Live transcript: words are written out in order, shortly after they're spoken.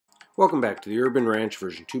Welcome back to the Urban Ranch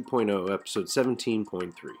version 2.0, episode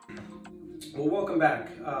 17.3. Well, welcome back.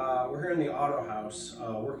 We're here in the auto house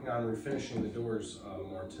working on refinishing the doors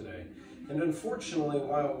more today. And unfortunately,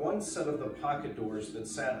 while one set of the pocket doors that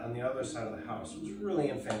sat on the other side of the house was really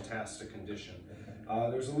in fantastic condition,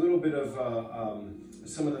 there's a little bit of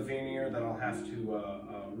some of the veneer that I'll have to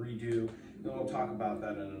redo, and we'll talk about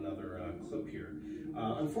that in another clip here.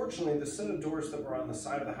 Unfortunately, the set of doors that were on the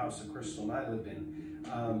side of the house that Crystal and I lived in,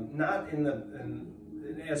 not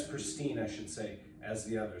as pristine, I should say, as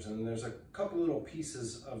the others. And there's a couple little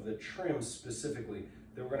pieces of the trim specifically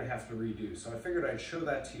that we're going to have to redo. So I figured I'd show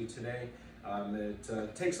that to you today.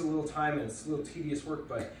 It takes a little time and it's a little tedious work,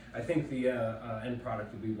 but I think the end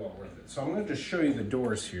product will be well worth it. So I'm going to just show you the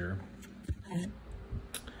doors here.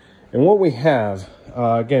 And what we have,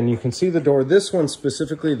 again, you can see the door. This one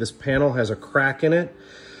specifically, this panel has a crack in it.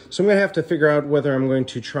 So I'm going to have to figure out whether I'm going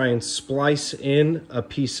to try and splice in a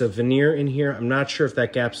piece of veneer in here. I'm not sure if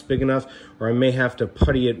that gap's big enough, or I may have to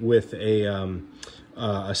putty it with a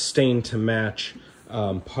stain to match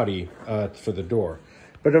putty for the door.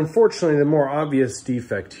 But unfortunately, the more obvious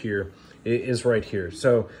defect here is right here.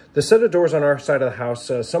 So the set of doors on our side of the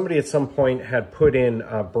house, somebody at some point had put in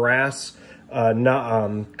brass, kind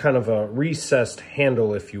of a recessed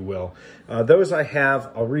handle, if you will. Those I have,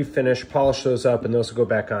 I'll refinish, polish those up, and those will go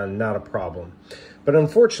back on, not a problem. But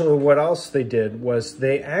unfortunately, what else they did was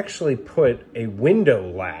they actually put a window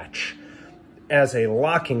latch as a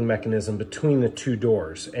locking mechanism between the two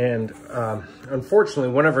doors. And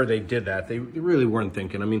unfortunately, whenever they did that, they really weren't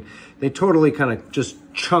thinking. I mean, they totally kind of just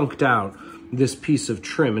chunked out this piece of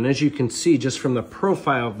trim. And as you can see, just from the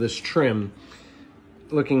profile of this trim,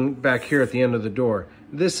 looking back here at the end of the door,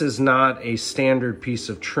 this is not a standard piece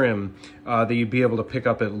of trim that you'd be able to pick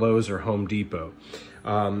up at Lowe's or Home Depot.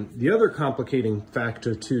 The other complicating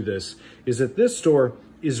factor to this is that this door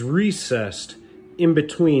is recessed in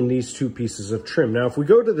between these two pieces of trim. Now, if we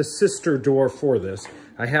go to the sister door for this,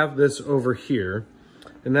 I have this over here,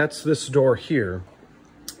 and that's this door here.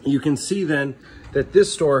 You can see then that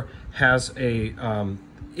this door has a,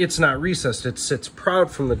 it's not recessed, it sits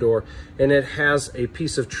proud from the door, and it has a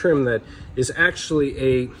piece of trim that is actually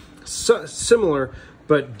a similar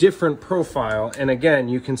but different profile. And again,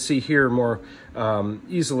 you can see here more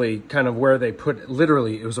easily kind of where they put,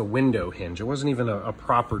 literally, it was a window hinge. It wasn't even a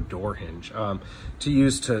proper door hinge to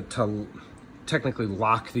use to technically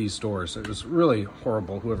lock these doors. It was really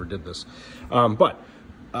horrible, whoever did this. But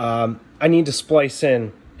I need to splice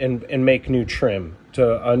in and make new trim,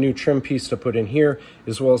 to a new trim piece to put in here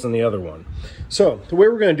as well as in the other one. So the way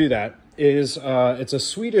we're going to do that is it's a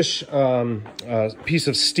Swedish piece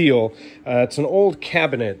of steel. It's an old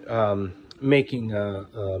cabinet making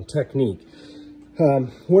technique.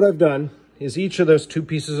 What I've done is each of those two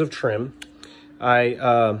pieces of trim,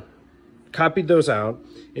 I copied those out,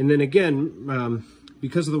 and then again,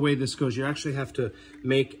 because of the way this goes, you actually have to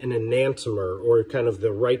make an enantiomer, or kind of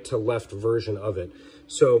the right to left version of it.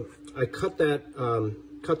 So I cut that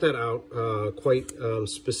out quite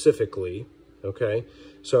specifically, okay?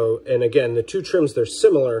 So, and again, the two trims, they're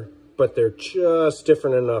similar, but they're just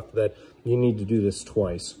different enough that you need to do this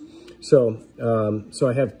twice. So, so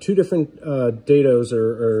I have two different dados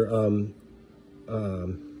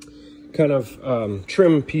kind of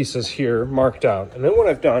trim pieces here marked out. And then what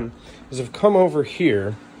I've done is I've come over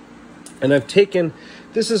here and I've taken,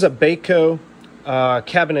 this is a Beko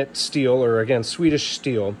cabinet steel, or again, Swedish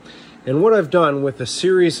steel. And what I've done with a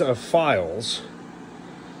series of files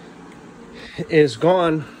is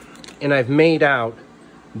gone and I've made out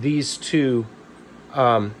these two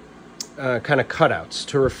kind of cutouts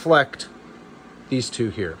to reflect these two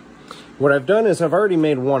here. What I've done is I've already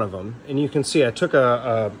made one of them, and you can see I took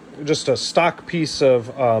just a stock piece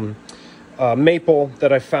of maple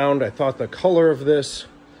that I found. I thought the color of this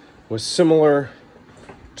was similar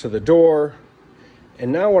to the door.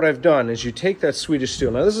 And now what I've done is you take that Swedish steel.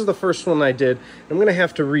 Now this is the first one I did. I'm going to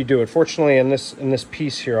have to redo it. Fortunately, in this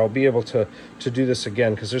piece here, I'll be able to do this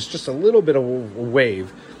again because there's just a little bit of a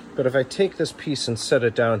wave. But if I take this piece and set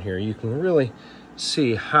it down here, you can really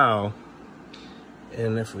see how,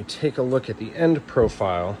 and if we take a look at the end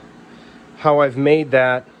profile, how I've made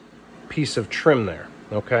that piece of trim there,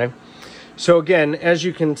 okay? So again, as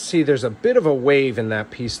you can see, there's a bit of a wave in that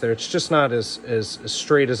piece there. It's just not as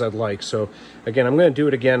straight as I'd like. So again, I'm going to do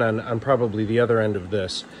it again on probably the other end of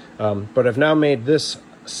this. But I've now made this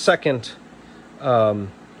second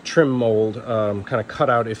trim mold, kind of cut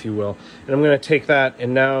out, if you will. And I'm going to take that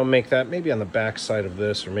and now make that maybe on the back side of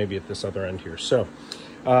this, or maybe at this other end here. So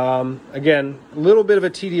again, a little bit of a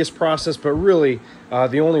tedious process, but really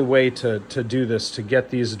the only way to do this, to get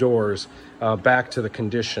these doors back to the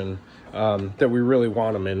condition that we really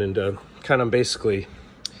want them in, and to kind of basically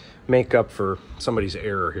make up for somebody's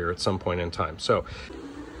error here at some point in time. So,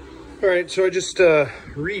 all right, so I just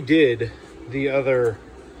redid the other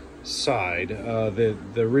side, the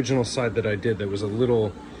original side that I did that was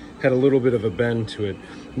had a little bit of a bend to it.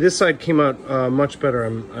 This side came out much better.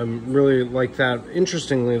 I'm really like that.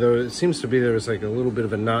 Interestingly though, it seems to be there was like a little bit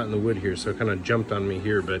of a knot in the wood here, so it kind of jumped on me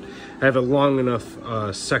here, but I have a long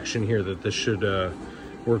enough section here that this should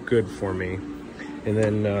work good for me. And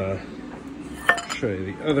then I'll show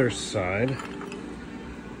you the other side.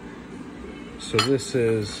 So this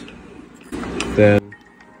is then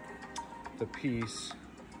the piece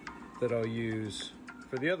that I'll use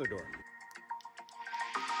for the other door.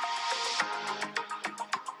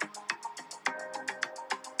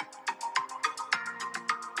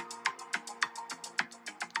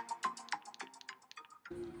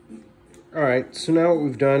 All right, so now what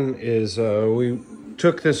we've done is we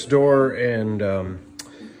took this door, and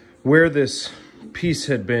where this piece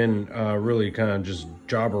had been really kind of just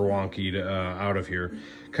jobber-wonkied out of here,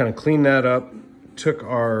 kind of cleaned that up, took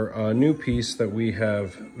our new piece that we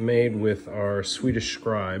have made with our Swedish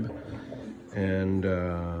scribe, and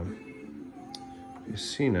you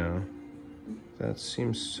see now, that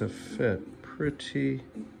seems to fit pretty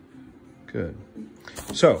good.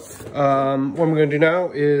 So what I'm going to do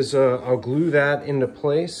now is I'll glue that into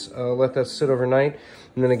place, let that sit overnight,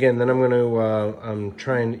 and then again, I'm going to I'm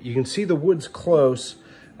trying. You can see the wood's close,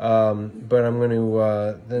 but I'm going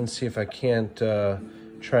to then see if I can't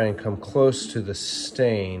try and come close to the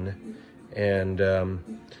stain, and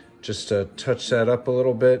just touch that up a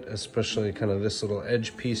little bit, especially kind of this little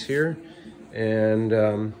edge piece here, and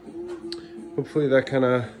hopefully that kind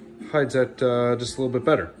of hides that just a little bit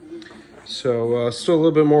better. So still a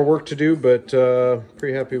little bit more work to do, but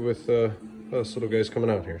pretty happy with this little guy's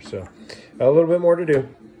coming out here. So a little bit more to do.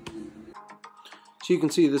 So you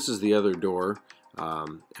can see this is the other door,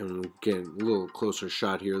 and again, a little closer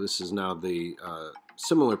shot here. This is now the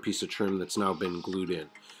similar piece of trim that's now been glued in.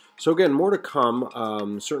 So again, more to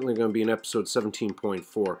come. Certainly going to be in episode 17.4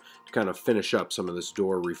 to kind of finish up some of this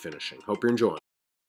door refinishing. Hope you're enjoying.